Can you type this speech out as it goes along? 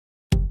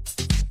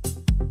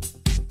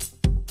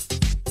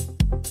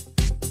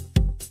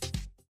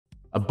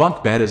A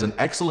bunk bed is an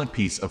excellent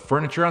piece of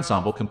furniture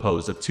ensemble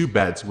composed of two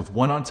beds with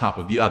one on top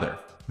of the other.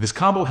 This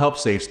combo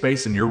helps save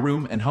space in your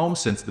room and home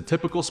since the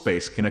typical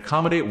space can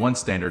accommodate one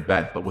standard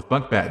bed, but with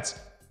bunk beds,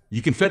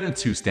 you can fit in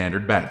two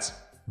standard beds.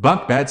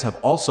 Bunk beds have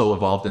also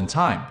evolved in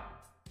time,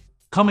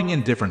 coming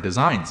in different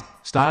designs,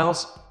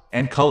 styles,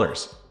 and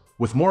colors.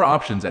 With more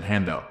options at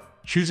hand though,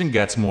 choosing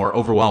gets more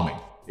overwhelming.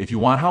 If you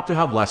want help to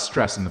have less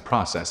stress in the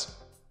process,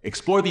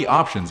 explore the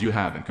options you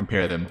have and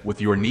compare them with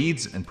your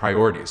needs and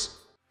priorities.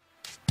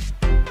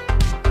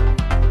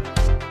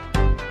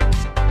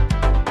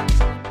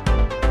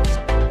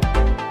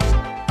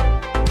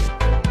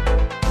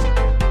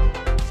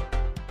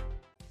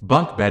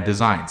 Bunk bed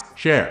designs.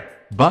 Share.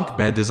 Bunk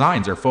bed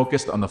designs are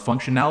focused on the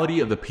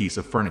functionality of the piece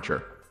of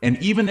furniture,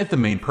 and even if the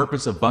main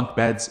purpose of bunk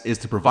beds is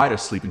to provide a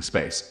sleeping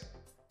space,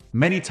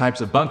 many types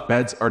of bunk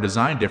beds are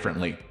designed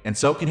differently and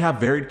so can have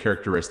varied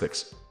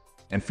characteristics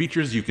and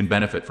features you can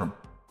benefit from.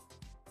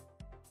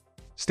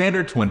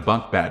 Standard twin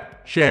bunk bed.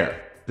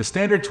 Share. The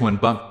standard twin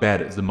bunk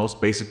bed is the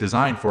most basic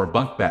design for a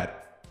bunk bed,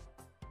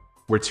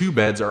 where two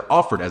beds are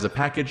offered as a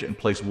package and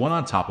placed one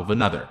on top of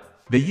another.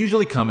 They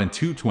usually come in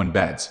two twin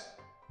beds,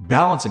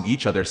 balancing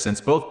each other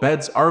since both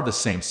beds are of the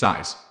same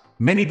size.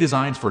 Many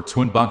designs for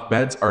twin bunk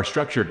beds are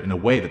structured in a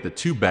way that the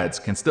two beds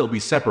can still be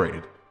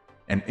separated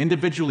and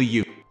individually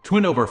used.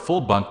 Twin over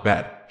full bunk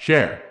bed.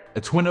 Share. A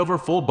twin over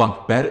full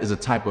bunk bed is a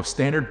type of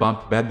standard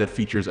bunk bed that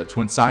features a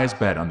twin-size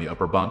bed on the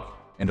upper bunk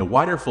and a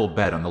wider full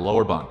bed on the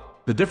lower bunk.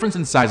 The difference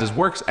in sizes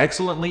works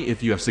excellently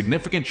if you have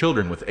significant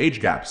children with age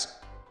gaps,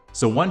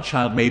 so one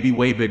child may be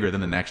way bigger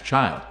than the next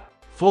child.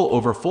 Full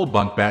over full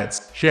bunk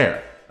beds.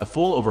 Share. A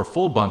full over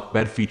full bunk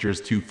bed features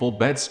two full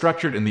beds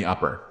structured in the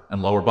upper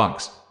and lower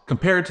bunks,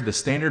 compared to the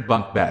standard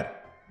bunk bed.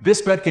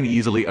 This bed can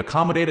easily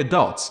accommodate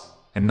adults,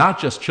 and not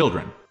just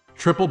children.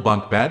 Triple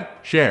bunk bed.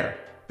 Share.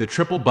 The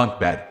triple bunk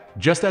bed,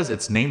 just as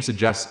its name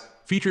suggests,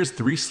 features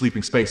three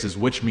sleeping spaces,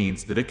 which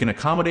means that it can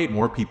accommodate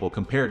more people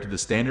compared to the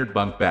standard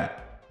bunk bed.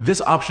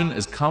 This option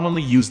is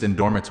commonly used in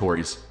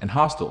dormitories and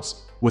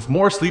hostels. With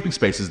more sleeping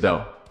spaces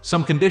though,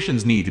 some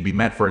conditions need to be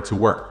met for it to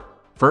work.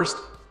 First,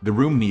 the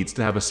room needs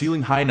to have a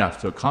ceiling high enough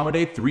to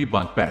accommodate three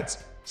bunk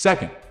beds.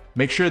 Second,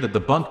 make sure that the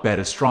bunk bed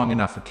is strong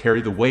enough to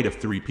carry the weight of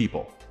three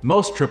people.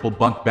 Most triple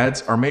bunk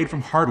beds are made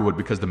from hardwood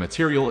because the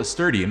material is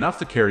sturdy enough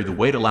to carry the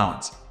weight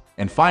allowance.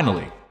 And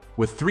finally,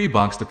 with three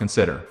bunks to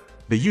consider,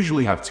 they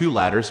usually have two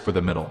ladders for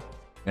the middle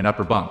and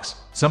upper bunks.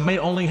 Some may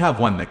only have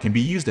one that can be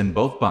used in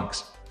both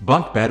bunks.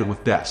 Bunk bed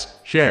with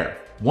desk. Share.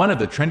 One of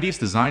the trendiest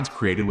designs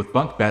created with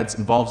bunk beds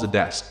involves a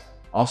desk,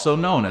 also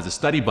known as a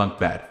study bunk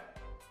bed.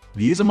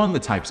 These among the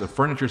types of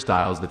furniture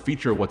styles that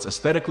feature what's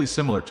aesthetically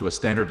similar to a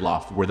standard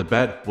loft, where the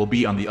bed will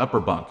be on the upper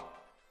bunk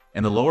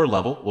and the lower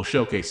level will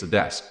showcase a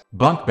desk.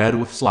 Bunk bed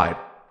with slide.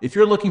 If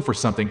you're looking for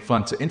something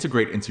fun to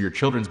integrate into your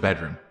children's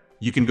bedroom,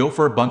 you can go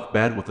for a bunk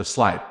bed with a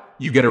slide.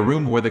 You get a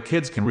room where the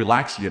kids can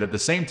relax yet at the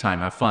same time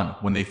have fun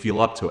when they feel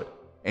up to it.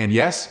 And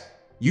yes,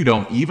 you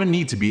don't even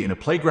need to be in a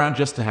playground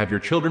just to have your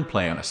children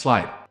play on a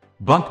slide.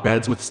 Bunk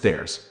beds with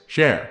stairs.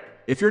 Share.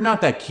 If you're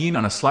not that keen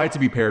on a slide to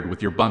be paired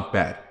with your bunk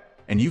bed,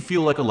 and you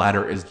feel like a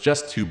ladder is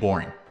just too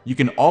boring, you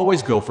can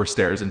always go for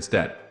stairs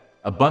instead.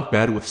 A bunk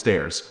bed with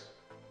stairs,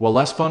 while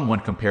less fun when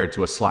compared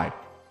to a slide,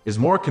 is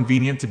more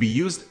convenient to be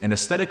used and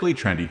aesthetically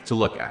trendy to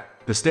look at.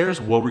 The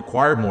stairs will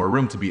require more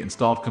room to be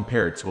installed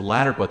compared to a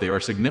ladder, but they are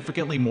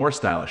significantly more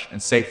stylish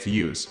and safe to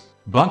use.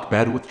 Bunk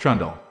bed with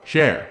trundle.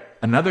 Share.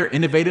 Another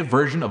innovative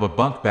version of a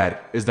bunk bed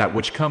is that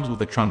which comes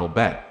with a trundle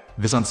bed.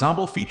 This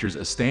ensemble features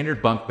a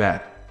standard bunk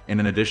bed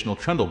and an additional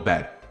trundle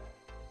bed,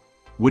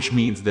 which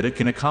means that it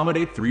can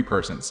accommodate three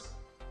persons.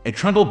 A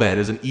trundle bed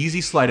is an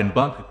easy slide and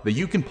bunk that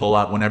you can pull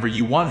out whenever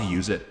you want to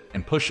use it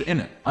and push in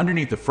it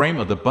underneath the frame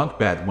of the bunk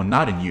bed when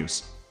not in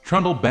use.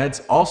 Trundle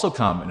beds also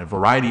come in a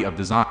variety of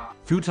designs.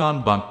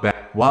 Futon bunk bed.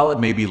 While it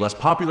may be less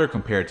popular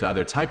compared to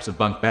other types of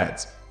bunk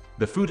beds,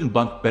 the futon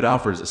bunk bed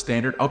offers a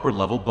standard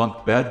upper-level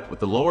bunk bed with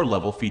the lower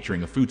level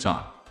featuring a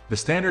futon. The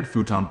standard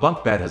futon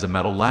bunk bed has a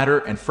metal ladder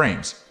and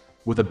frames,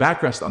 with a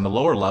backrest on the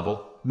lower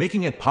level,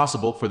 making it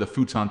possible for the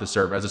futon to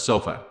serve as a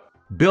sofa.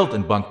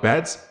 Built-in bunk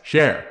beds.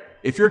 Share.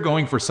 If you're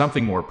going for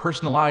something more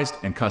personalized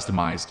and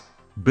customized,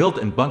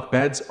 built-in bunk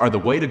beds are the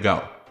way to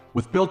go.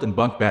 With built-in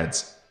bunk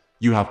beds,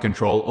 you have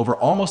control over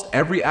almost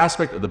every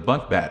aspect of the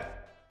bunk bed,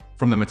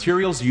 from the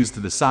materials used to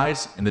the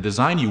size and the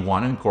design you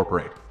want to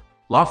incorporate.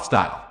 Loft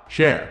style.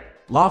 Share.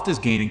 Loft is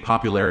gaining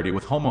popularity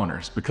with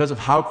homeowners because of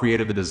how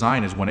creative the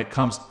design is when it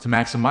comes to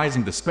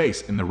maximizing the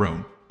space in the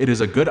room. It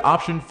is a good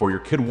option for your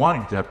kid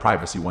wanting to have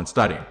privacy when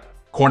studying.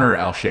 Corner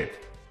L-shaped.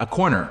 A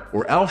corner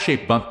or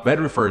L-shaped bunk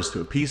bed refers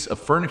to a piece of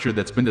furniture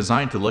that's been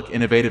designed to look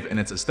innovative in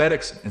its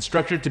aesthetics and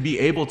structured to be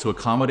able to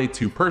accommodate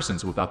two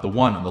persons without the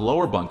one on the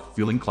lower bunk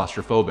feeling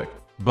claustrophobic.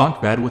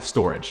 Bunk bed with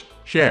storage.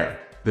 Share.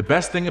 The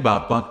best thing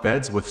about bunk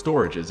beds with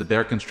storage is that they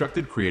are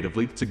constructed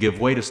creatively to give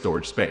way to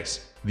storage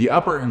space. The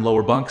upper and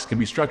lower bunks can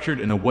be structured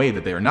in a way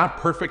that they are not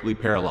perfectly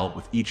parallel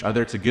with each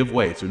other to give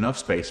way to enough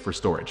space for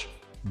storage.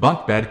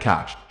 Bunk bed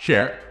couch.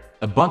 Share.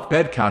 A bunk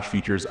bed couch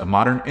features a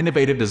modern,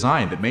 innovative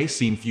design that may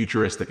seem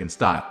futuristic in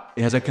style.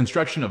 It has a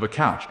construction of a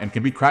couch and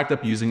can be cracked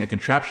up using a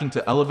contraption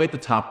to elevate the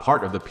top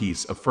part of the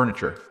piece of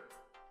furniture,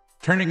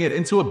 turning it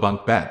into a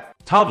bunk bed.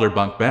 Toddler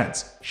bunk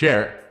beds.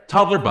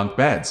 Toddler bunk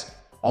beds,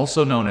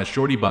 also known as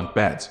shorty bunk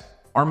beds,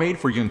 are made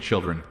for young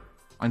children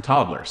and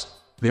toddlers.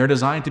 They are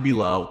designed to be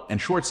low and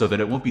short so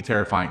that it won't be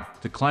terrifying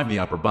to climb the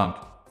upper bunk,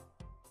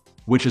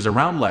 which is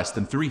around less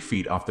than 3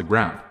 feet off the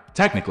ground.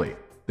 Technically,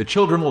 the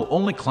children will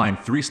only climb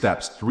 3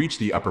 steps to reach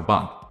the upper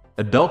bunk.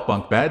 Adult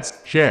bunk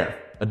beds.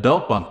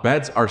 Adult bunk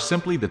beds are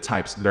simply the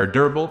types that are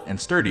durable and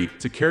sturdy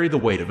to carry the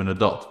weight of an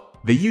adult.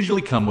 They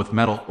usually come with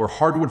metal or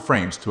hardwood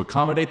frames to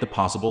accommodate the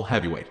possible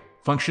heavyweight.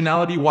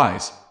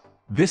 Functionality-wise,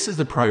 this is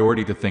the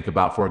priority to think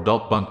about for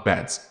adult bunk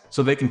beds,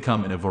 so they can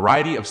come in a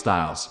variety of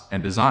styles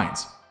and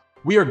designs.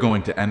 We are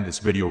going to end this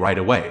video right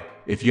away.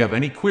 If you have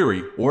any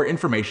query or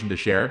information to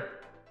share,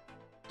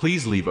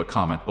 please leave a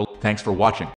comment below. Thanks for watching.